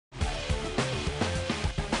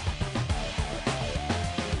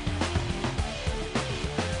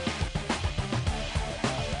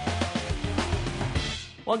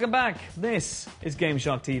Welcome back. This is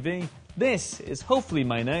GameShock TV. This is hopefully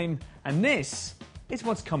my name, and this is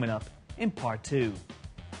what's coming up in part 2.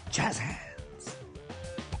 Jazz hands.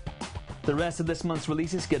 The rest of this month's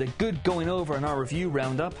releases get a good going over in our review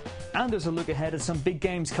roundup, and there's a look ahead at some big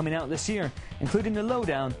games coming out this year, including the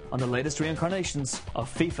lowdown on the latest reincarnations of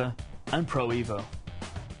FIFA and Pro Evo.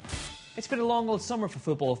 It's been a long old summer for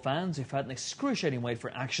football fans who've had an excruciating wait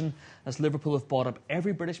for action, as Liverpool have bought up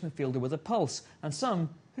every British midfielder with a pulse, and some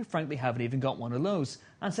who frankly haven't even got one of those,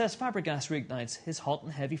 and Cesc Fabregas reignites his hot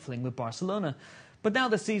and heavy fling with Barcelona. But now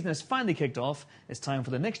the season has finally kicked off, it's time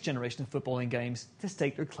for the next generation of footballing games to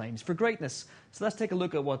stake their claims for greatness. So let's take a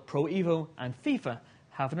look at what Pro Evo and FIFA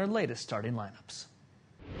have in their latest starting lineups.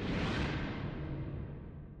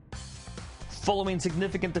 Following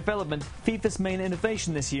significant development, FIFA's main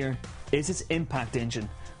innovation this year is its impact engine.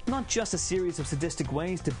 Not just a series of sadistic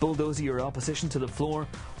ways to bulldoze your opposition to the floor,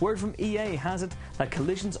 word from EA has it that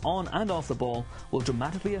collisions on and off the ball will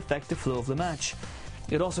dramatically affect the flow of the match.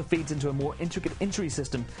 It also feeds into a more intricate injury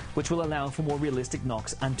system, which will allow for more realistic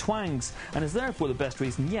knocks and twangs, and is therefore the best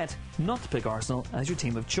reason yet not to pick Arsenal as your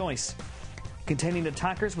team of choice. Containing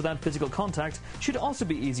attackers without physical contact should also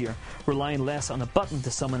be easier, relying less on a button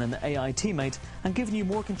to summon an AI teammate and giving you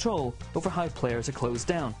more control over how players are closed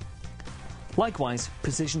down. Likewise,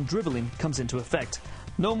 precision dribbling comes into effect.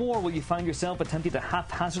 No more will you find yourself attempting to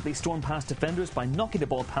haphazardly storm past defenders by knocking the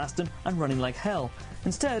ball past them and running like hell.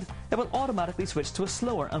 Instead, it will automatically switch to a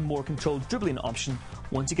slower and more controlled dribbling option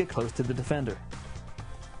once you get close to the defender.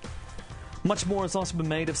 Much more has also been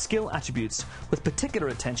made of skill attributes, with particular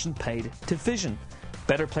attention paid to vision.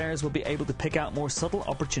 Better players will be able to pick out more subtle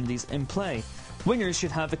opportunities in play. Wingers should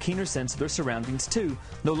have a keener sense of their surroundings too,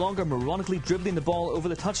 no longer moronically dribbling the ball over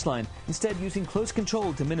the touchline, instead using close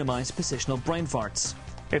control to minimise positional brain farts.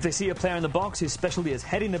 If they see a player in the box whose specialty is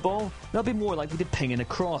heading the ball, they'll be more likely to ping in a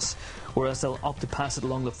cross, whereas they'll opt to pass it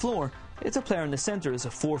along the floor if the player in the centre is a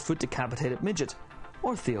 4-foot decapitated midget,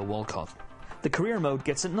 or Theo Walcott. The career mode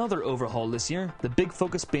gets another overhaul this year, the big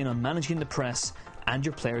focus being on managing the press and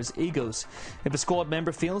your players' egos. If a squad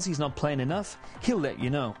member feels he's not playing enough, he'll let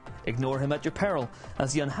you know. Ignore him at your peril,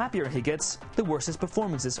 as the unhappier he gets, the worse his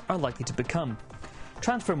performances are likely to become.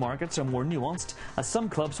 Transfer markets are more nuanced, as some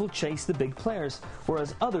clubs will chase the big players,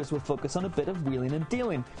 whereas others will focus on a bit of wheeling and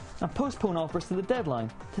dealing, and postpone offers to the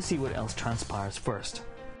deadline to see what else transpires first.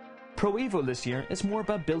 Pro Evo this year is more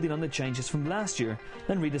about building on the changes from last year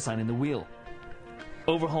than redesigning the wheel.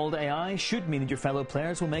 Overhauled AI should mean that your fellow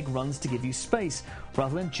players will make runs to give you space,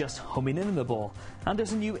 rather than just homing in on the ball, and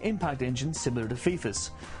there's a new impact engine similar to FIFA's.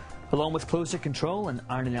 Along with closer control and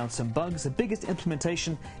ironing out some bugs, the biggest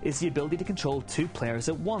implementation is the ability to control 2 players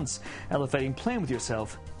at once, elevating playing with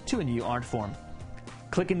yourself to a new art form.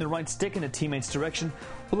 Clicking the right stick in a teammate's direction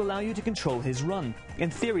will allow you to control his run. In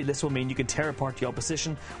theory, this will mean you can tear apart the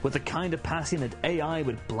opposition with the kind of passing that AI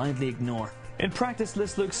would blindly ignore. In practice,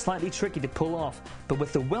 this looks slightly tricky to pull off, but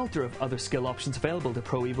with the welter of other skill options available to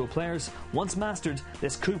Pro Evo players, once mastered,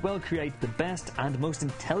 this could well create the best and most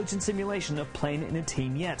intelligent simulation of playing in a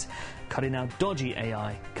team yet, cutting out dodgy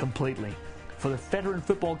AI completely. For the veteran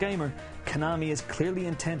football gamer, Konami is clearly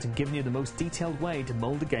intent on giving you the most detailed way to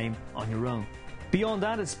mould the game on your own. Beyond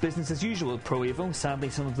that, it's business as usual at Pro Evo. Sadly,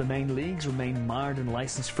 some of the main leagues remain mired in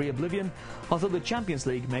license-free oblivion, although the Champions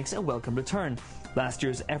League makes a welcome return. Last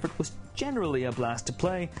year's effort was generally a blast to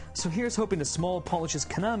play, so here's hoping the small polishes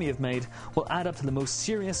Konami have made will add up to the most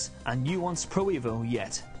serious and nuanced Pro Evo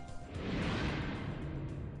yet.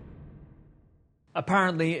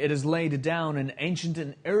 Apparently, it is laid down in ancient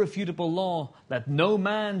and irrefutable law that no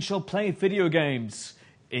man shall play video games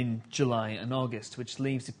in July and August, which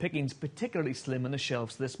leaves the pickings particularly slim on the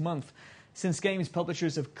shelves this month. Since games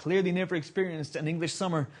publishers have clearly never experienced an English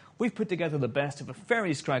summer, we've put together the best of a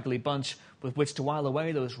very scraggly bunch with which to while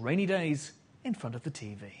away those rainy days in front of the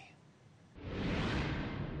TV.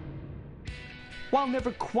 While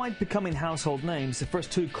never quite becoming household names, the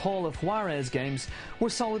first 2 Call of Juarez games were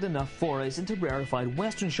solid enough forays into rarefied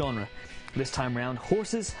Western genre. This time round,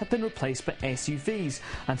 horses have been replaced by SUVs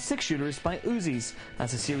and 6-shooters by Uzis,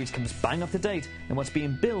 as the series comes bang up to date in what's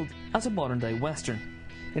being billed as a modern-day Western.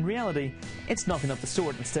 In reality, it's nothing of the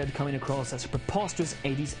sort, instead coming across as a preposterous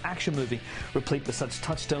 80s action movie, replete with such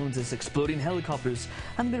touchstones as exploding helicopters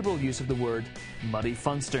and liberal use of the word muddy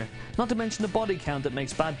funster, not to mention the body count that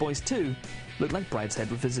makes Bad Boys 2 look like Brideshead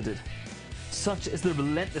Revisited. Such is the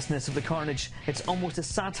relentlessness of the carnage, it's almost a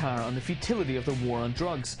satire on the futility of the war on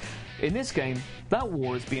drugs. In this game, that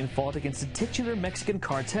war is being fought against the titular Mexican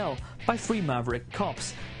cartel by 3 maverick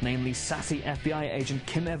cops, namely sassy FBI agent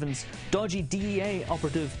Kim Evans, dodgy DEA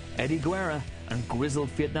operative Eddie Guerra, and grizzled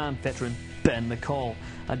Vietnam veteran Ben McCall,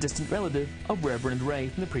 a distant relative of Reverend Ray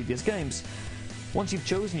from the previous games. Once you've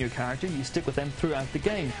chosen your character, you stick with them throughout the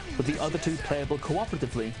game, with the other two playable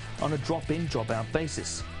cooperatively on a drop-in, drop-out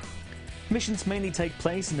basis. Missions mainly take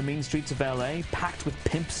place in the mean streets of LA, packed with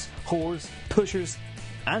pimps, whores, pushers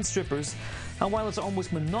and strippers, and while it's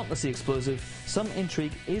almost monotonously explosive, some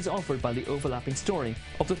intrigue is offered by the overlapping story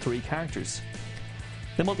of the three characters.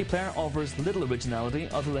 The multiplayer offers little originality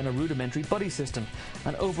other than a rudimentary buddy system,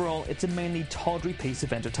 and overall it's a mainly tawdry piece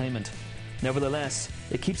of entertainment. Nevertheless,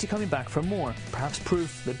 it keeps you coming back for more, perhaps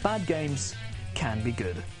proof that bad games can be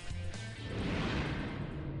good.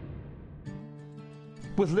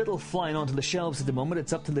 With little flying onto the shelves at the moment,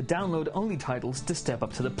 it's up to the download-only titles to step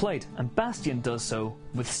up to the plate, and Bastion does so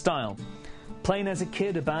with style. Playing as a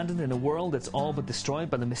kid abandoned in a world that's all but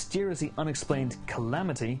destroyed by the mysteriously unexplained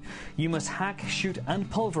calamity, you must hack, shoot and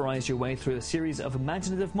pulverize your way through a series of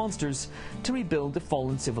imaginative monsters to rebuild the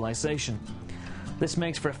fallen civilization. This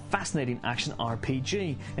makes for a fascinating action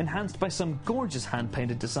RPG, enhanced by some gorgeous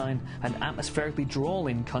hand-painted design and atmospherically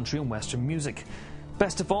drawling country and western music.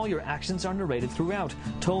 Best of all, your actions are narrated throughout,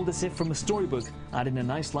 told as if from a storybook, adding a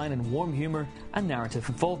nice line and warm humour and narrative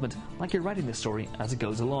involvement, like you're writing the story as it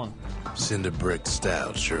goes along. Cinder brick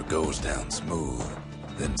stout sure goes down smooth,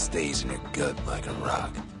 then stays in your gut like a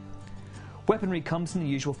rock. Weaponry comes in the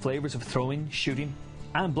usual flavours of throwing, shooting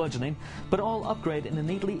and bludgeoning, but all upgrade in a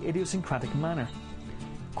neatly idiosyncratic manner.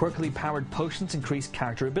 Quirkily powered potions increase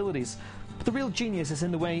character abilities, but the real genius is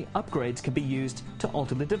in the way upgrades can be used to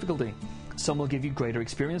alter the difficulty. Some will give you greater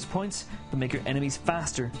experience points, but make your enemies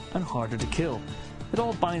faster and harder to kill. It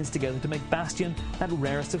all binds together to make Bastion that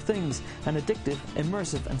rarest of things, an addictive,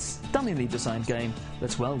 immersive and stunningly designed game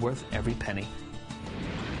that's well worth every penny.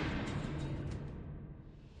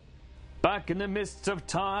 Back in the mists of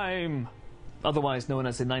time, otherwise known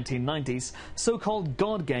as the 1990s, so-called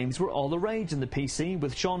God games were all the rage in the PC,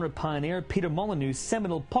 with genre pioneer Peter Molyneux's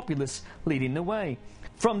seminal Populous leading the way.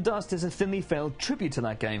 From Dust is a thinly veiled tribute to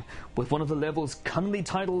that game, with one of the levels cunningly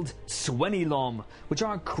titled Swenny Lom, which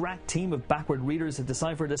our crack team of backward readers have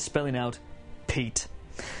deciphered as spelling out Pete.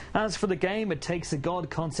 As for the game, it takes the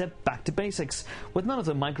God concept back to basics, with none of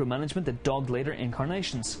the micromanagement that dogged later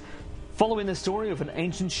incarnations. Following the story of an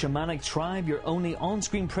ancient shamanic tribe, your only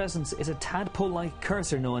on-screen presence is a tadpole-like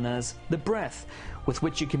cursor known as the Breath, with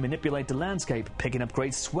which you can manipulate the landscape, picking up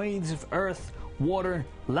great swathes of earth, water,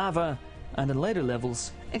 lava, and in later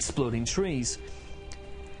levels, exploding trees.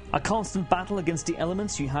 A constant battle against the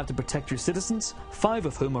elements, you have to protect your citizens, 5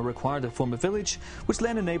 of whom are required to form a village, which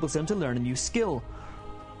then enables them to learn a new skill.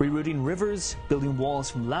 Rerouting rivers, building walls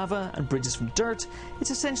from lava and bridges from dirt,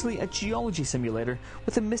 it's essentially a geology simulator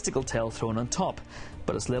with a mystical tale thrown on top.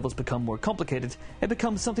 But as levels become more complicated, it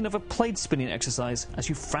becomes something of a plate spinning exercise as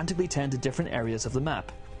you frantically tend to different areas of the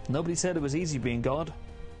map. Nobody said it was easy being God.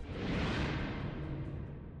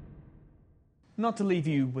 Not to leave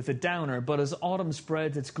you with a downer, but as autumn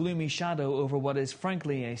spreads its gloomy shadow over what is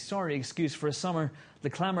frankly a sorry excuse for a summer, the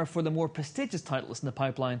clamour for the more prestigious titles in the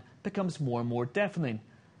pipeline becomes more and more deafening.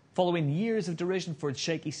 Following years of derision for its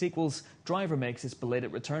shaky sequels, Driver makes its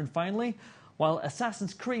belated return finally, while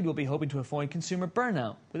Assassin's Creed will be hoping to avoid consumer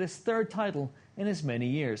burnout with its third title in as many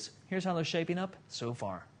years. Here's how they're shaping up so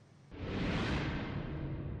far.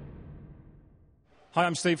 Hi,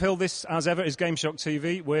 I'm Steve Hill. This, as ever, is GameShock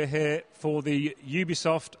TV. We're here for the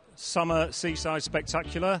Ubisoft Summer Seaside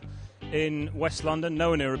Spectacular in West London,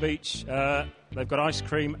 nowhere near a beach. They've got ice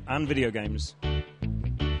cream and video games.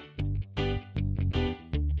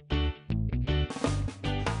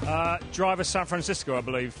 Driver San Francisco, I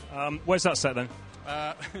believe. Where's that set then?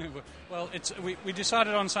 Well, we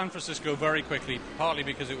decided on San Francisco very quickly, partly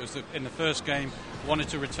because it was in the first game, wanted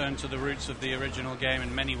to return to the roots of the original game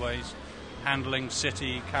in many ways, handling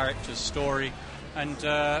city, characters, story, and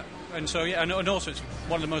so yeah, and also it's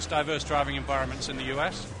one of the most diverse driving environments in the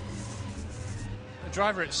US. The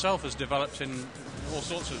Driver itself has developed in all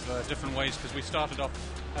sorts of different ways, because we started off,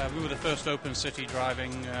 we were the first open city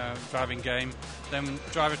driving game. Then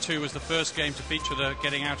Driver 2 was the first game to feature the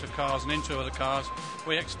getting out of cars and into other cars.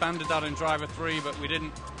 We expanded that in Driver 3, but we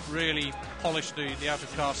didn't really polish the out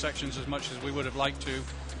of car sections as much as we would have liked to.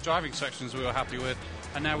 Driving sections we were happy with,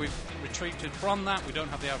 and now we've retreated from that. We don't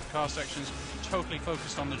have the out of car sections, totally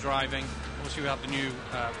focused on the driving. Obviously we have the new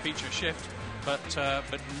feature shift, but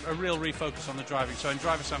a real refocus on the driving. So in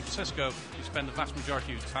Driver San Francisco, you spend the vast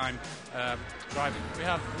majority of your time driving. We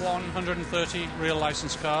have 130 real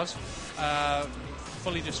licensed cars,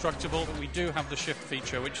 fully destructible, but we do have the shift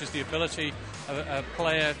feature, which is the ability of a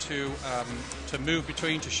player to move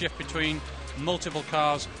between, to shift between multiple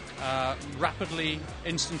cars rapidly,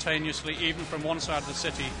 instantaneously, even from one side of the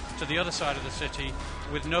city to the other side of the city,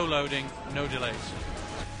 with no loading, no delays.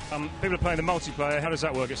 People are playing the multiplayer. How does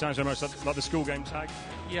that work? It sounds very much like the school game tag.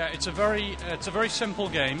 Yeah, it's a very simple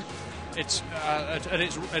game. It's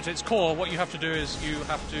at its core, what you have to do is you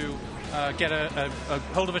have to get a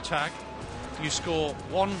hold of a tag. You score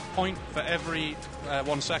 1 point for every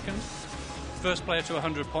 1 second. First player to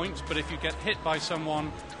 100 points, but if you get hit by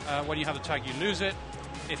someone when you have the tag, you lose it.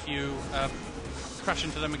 If you crash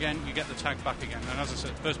into them again, you get the tag back again. And as I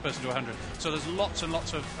said, first person to 100. So there's lots and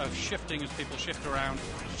lots of shifting as people shift around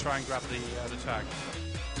to try and grab the tag.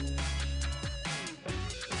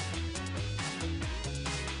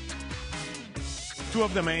 Two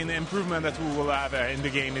of the main improvements that we will have in the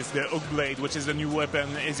game is the hook blade, which is a new weapon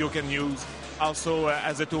Ezio can use. Also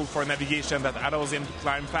as a tool for navigation that allows him to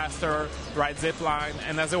climb faster, ride zipline,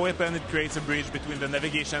 and as a weapon it creates a bridge between the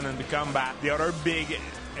navigation and the combat. The other big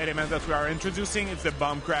element that we are introducing is the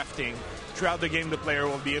bomb crafting. Throughout the game the player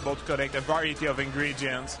will be able to collect a variety of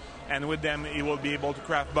ingredients, and with them he will be able to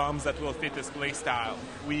craft bombs that will fit his playstyle.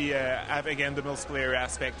 We have again the multiplayer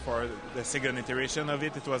aspect for the second iteration of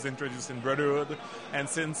it. It was introduced in Brotherhood, and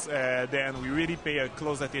since then we really pay a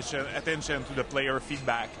close attention to the player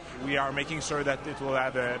feedback. We are making sure that it will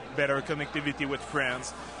have a better connectivity with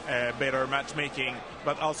friends, better matchmaking,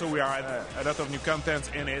 but also we are a lot of new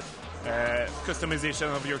content in it.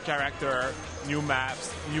 Customization of your character, new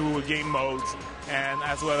maps, new game modes, and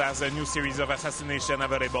as well as a new series of assassination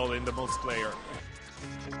available in the multiplayer.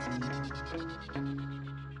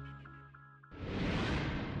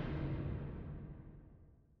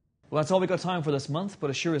 Well, that's all we got time for this month, but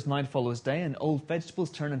as sure as night follows day and old vegetables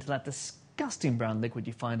turn into that disgusting brown liquid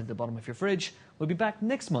you find at the bottom of your fridge, we'll be back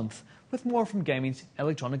next month with more from gaming's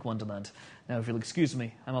electronic wonderland. Now, if you'll excuse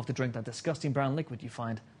me, I'm off to drink that disgusting brown liquid you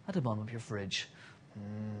find at the bottom of your fridge.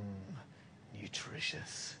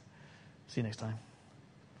 Nutritious. See you next time.